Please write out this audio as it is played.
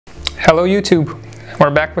Hello YouTube, we're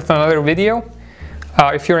back with another video.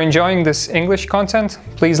 If you're enjoying this English content,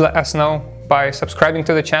 please let us know by subscribing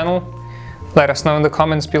to the channel. Let us know in the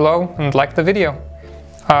comments below and like the video.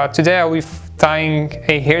 Today I'll be tying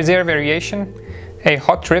a hare's ear variation, a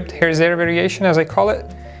hot-ribbed hare's ear variation as I call it.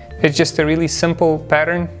 It's just a really simple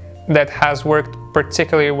pattern that has worked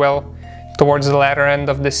particularly well towards the latter end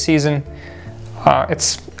of this season.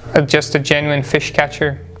 It's just a genuine fish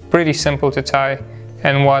catcher, pretty simple to tie,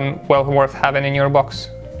 and one well worth having in your box.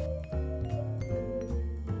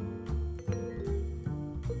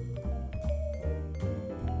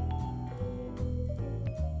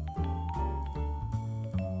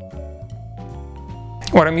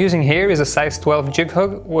 What I'm using here is a size 12 jig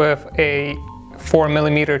hook with a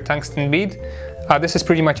 4mm tungsten bead. This is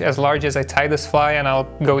pretty much as large as I tie this fly, and I'll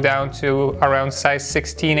go down to around size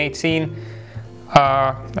 16, 18,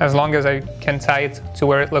 as long as I can tie it to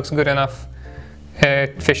where it looks good enough.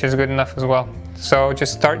 Fish is good enough as well. So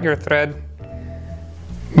just start your thread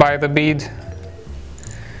by the bead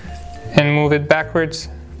and move it backwards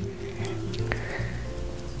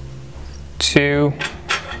to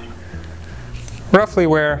roughly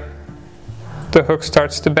where the hook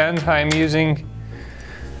starts to bend. I'm using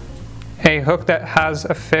a hook that has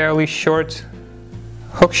a fairly short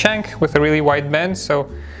hook shank with a really wide bend,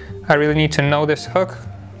 so I really need to know this hook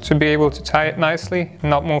to be able to tie it nicely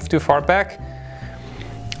and not move too far back.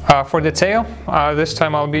 For the tail, this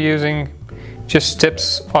time I'll be using just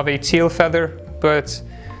tips of a teal feather, but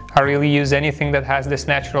I really use anything that has this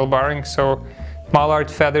natural barring, so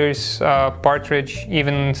mallard feathers, partridge,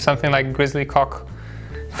 even something like grizzly cock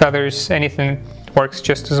feathers, anything works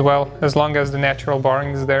just as well, as long as the natural barring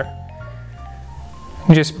is there.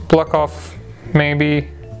 Just pluck off maybe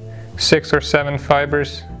 6 or 7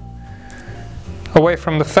 fibers away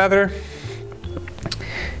from the feather.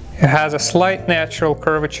 It has a slight natural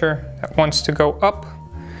curvature that wants to go up,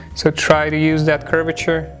 so try to use that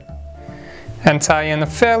curvature and tie in a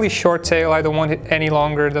fairly short tail. I don't want it any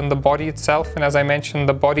longer than the body itself, and as I mentioned,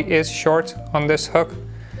 the body is short on this hook,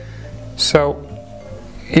 so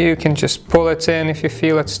you can just pull it in if you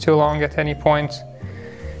feel it's too long at any point.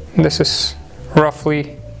 This is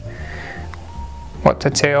roughly what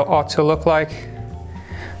the tail ought to look like.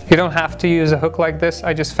 You don't have to use a hook like this.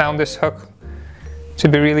 I just found this hook to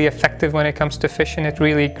be really effective when it comes to fishing. It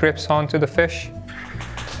really grips onto the fish.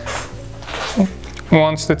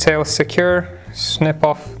 Once the tail is secure, snip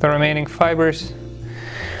off the remaining fibers.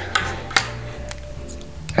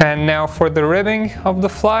 And now for the ribbing of the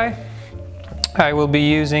fly, I will be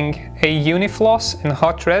using a unifloss in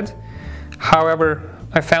hot red. However,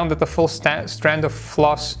 I found that the full strand of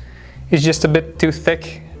floss is just a bit too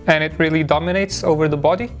thick and it really dominates over the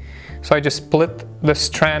body. So I just split the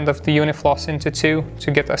strand of the unifloss into two to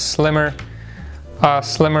get a slimmer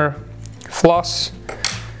floss.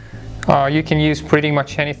 You can use pretty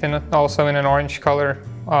much anything, also in an orange color,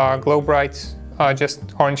 glow bright, just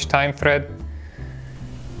orange thyme thread,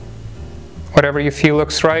 whatever you feel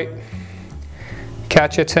looks right.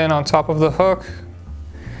 Catch it in on top of the hook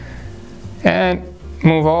and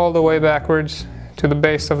move all the way backwards to the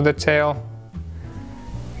base of the tail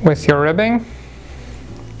with your ribbing.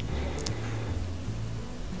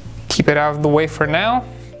 Keep it out of the way for now.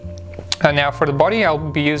 Now for the body, I'll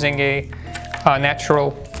be using a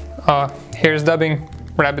natural hare's dubbing,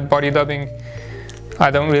 rabbit body dubbing. I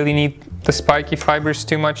don't really need the spiky fibers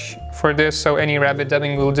too much for this, so any rabbit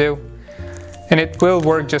dubbing will do. And it will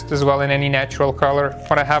work just as well in any natural color.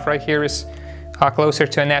 What I have right here is closer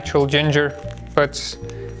to a natural ginger, but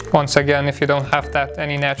once again, if you don't have that,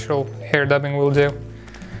 any natural hair dubbing will do.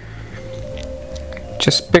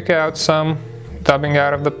 Just pick out some dubbing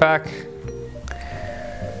out of the pack,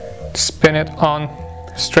 spin it on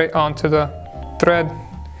straight onto the thread,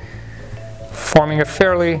 forming a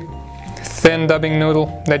fairly thin dubbing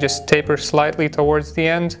noodle that just tapers slightly towards the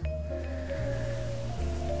end.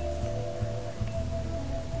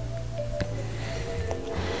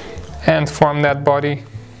 And form that body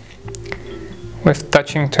with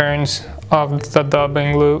touching turns of the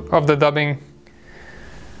dubbing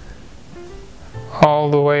all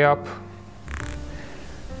the way up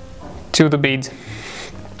to the bead.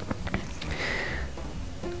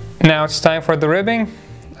 Now it's time for the ribbing.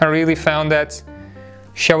 I really found that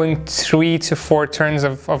showing 3 to 4 turns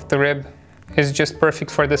of the rib is just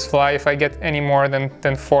perfect for this fly. If I get any more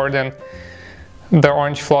than 4, then the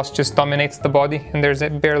orange floss just dominates the body and there's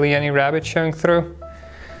barely any rabbit showing through.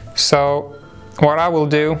 So what I will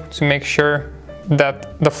do to make sure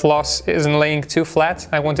that the floss isn't laying too flat,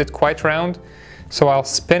 I want it quite round, so I'll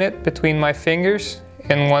spin it between my fingers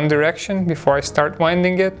in one direction before I start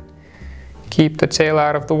winding it. Keep the tail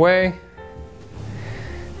out of the way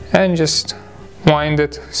and just wind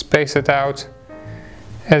it, space it out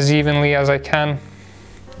as evenly as I can.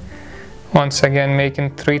 Once again,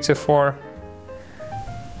 making 3 to 4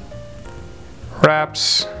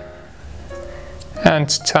 wraps and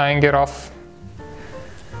tying it off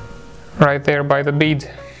right there by the bead.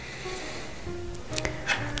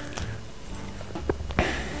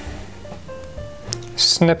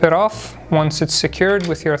 Snip it off once it's secured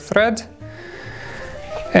with your thread.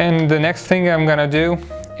 And the next thing I'm gonna do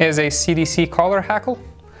is a CDC collar hackle.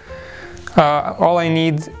 All I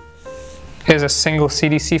need is a single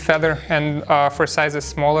CDC feather, and for sizes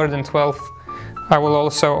smaller than 12, I will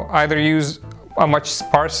also either use a much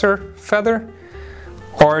sparser feather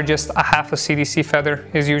or just a half a CDC feather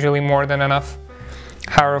is usually more than enough.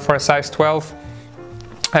 However, for a size 12,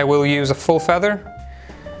 I will use a full feather.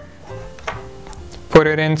 Put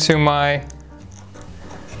it into my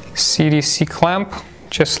CDC clamp,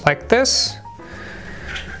 just like this.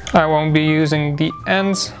 I won't be using the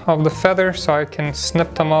ends of the feather, so I can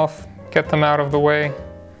snip them off, get them out of the way.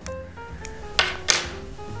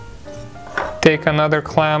 Take another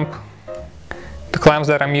clamp. The clamps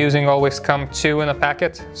that I'm using always come 2 in a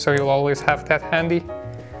packet, so you'll always have that handy.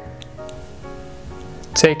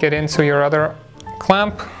 Take it into your other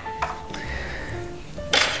clamp,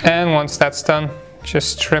 and once that's done,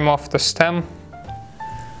 just trim off the stem.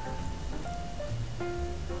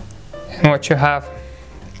 And what you have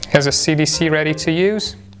is a CDC ready to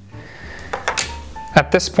use.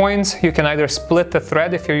 At this point, you can either split the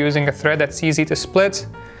thread if you're using a thread that's easy to split,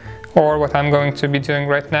 or what I'm going to be doing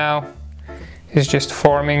right now is just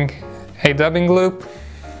forming a dubbing loop.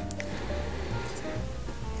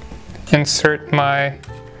 Insert my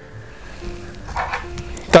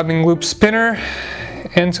dubbing loop spinner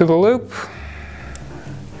into the loop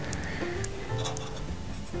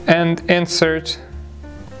and insert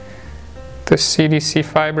the CDC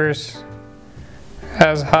fibers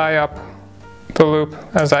as high up the loop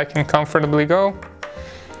as I can comfortably go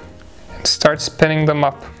and start spinning them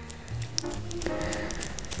up.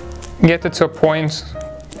 Get it to a point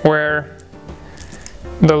where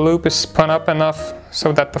the loop is spun up enough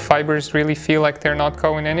so that the fibers really feel like they're not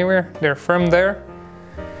going anywhere, they're firm there,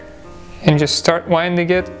 and just start winding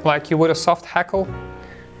it like you would a soft hackle,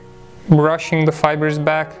 brushing the fibers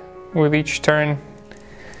back with each turn,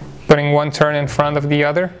 putting one turn in front of the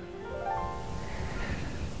other.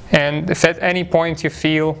 And if at any point you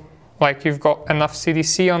feel like you've got enough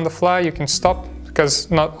CDC on the fly, you can stop, because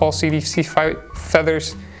not all CDC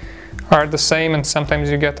feathers are the same, and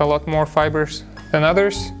sometimes you get a lot more fibers than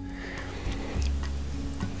others.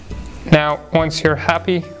 Now, once you're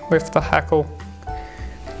happy with the hackle,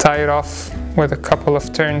 tie it off with a couple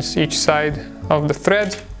of turns each side of the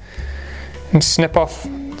thread and snip off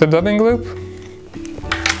the dubbing loop.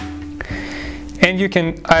 And you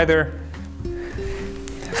can either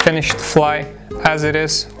finish the fly as it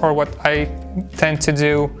is, or what I tend to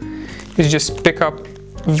do is just pick up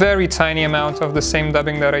very tiny amount of the same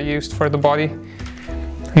dubbing that I used for the body,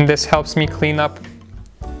 and this helps me clean up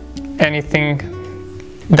anything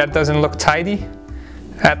that doesn't look tidy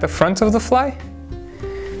at the front of the fly.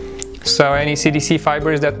 So any CDC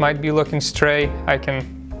fibers that might be looking stray, I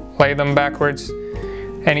can lay them backwards.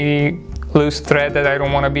 Any loose thread that I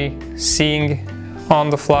don't want to be seeing on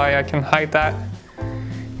the fly, I can hide that.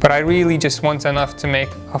 But I really just want enough to make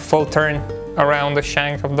a full turn around the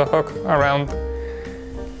shank of the hook,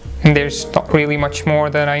 and there's not really much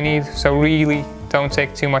more that I need, so really don't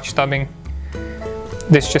take too much dubbing.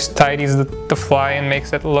 This just tidies the fly and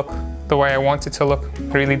makes it look the way I want it to look. I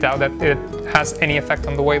really doubt that it has any effect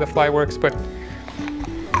on the way the fly works, but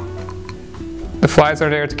the flies are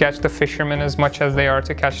there to catch the fishermen as much as they are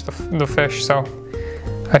to catch the fish, so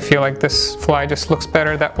I feel like this fly just looks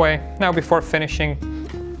better that way. Now, before finishing,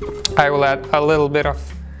 I will add a little bit of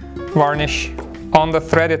varnish on the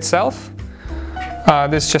thread itself.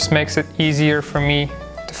 This just makes it easier for me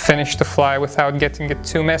to finish the fly without getting it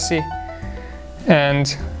too messy.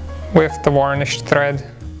 And with the varnished thread,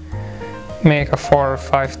 make a 4 or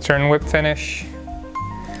 5 turn whip finish.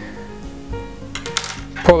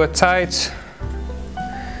 Pull it tight,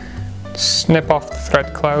 snip off the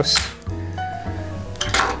thread close.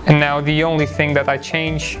 And now the only thing that I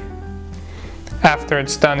change after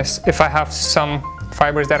it's done is if I have some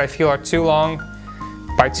fibers that I feel are too long.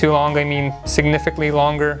 By too long, I mean significantly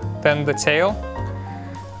longer than the tail.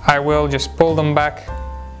 I will just pull them back,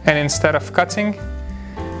 and instead of cutting,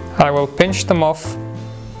 I will pinch them off.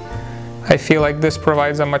 I feel like this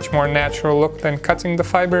provides a much more natural look than cutting the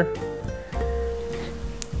fiber.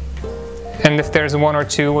 And if there's one or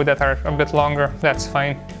two that are a bit longer, that's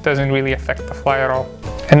fine. It doesn't really affect the fly at all.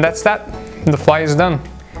 And that's that. The fly is done.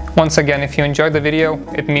 Once again, if you enjoyed the video,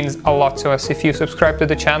 it means a lot to us. If you subscribe to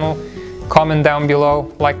the channel, comment down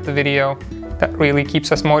below, like the video. That really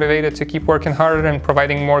keeps us motivated to keep working harder and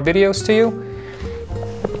providing more videos to you.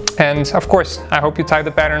 And of course, I hope you tie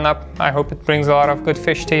the pattern up. I hope it brings a lot of good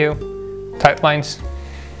fish to you. Tight lines.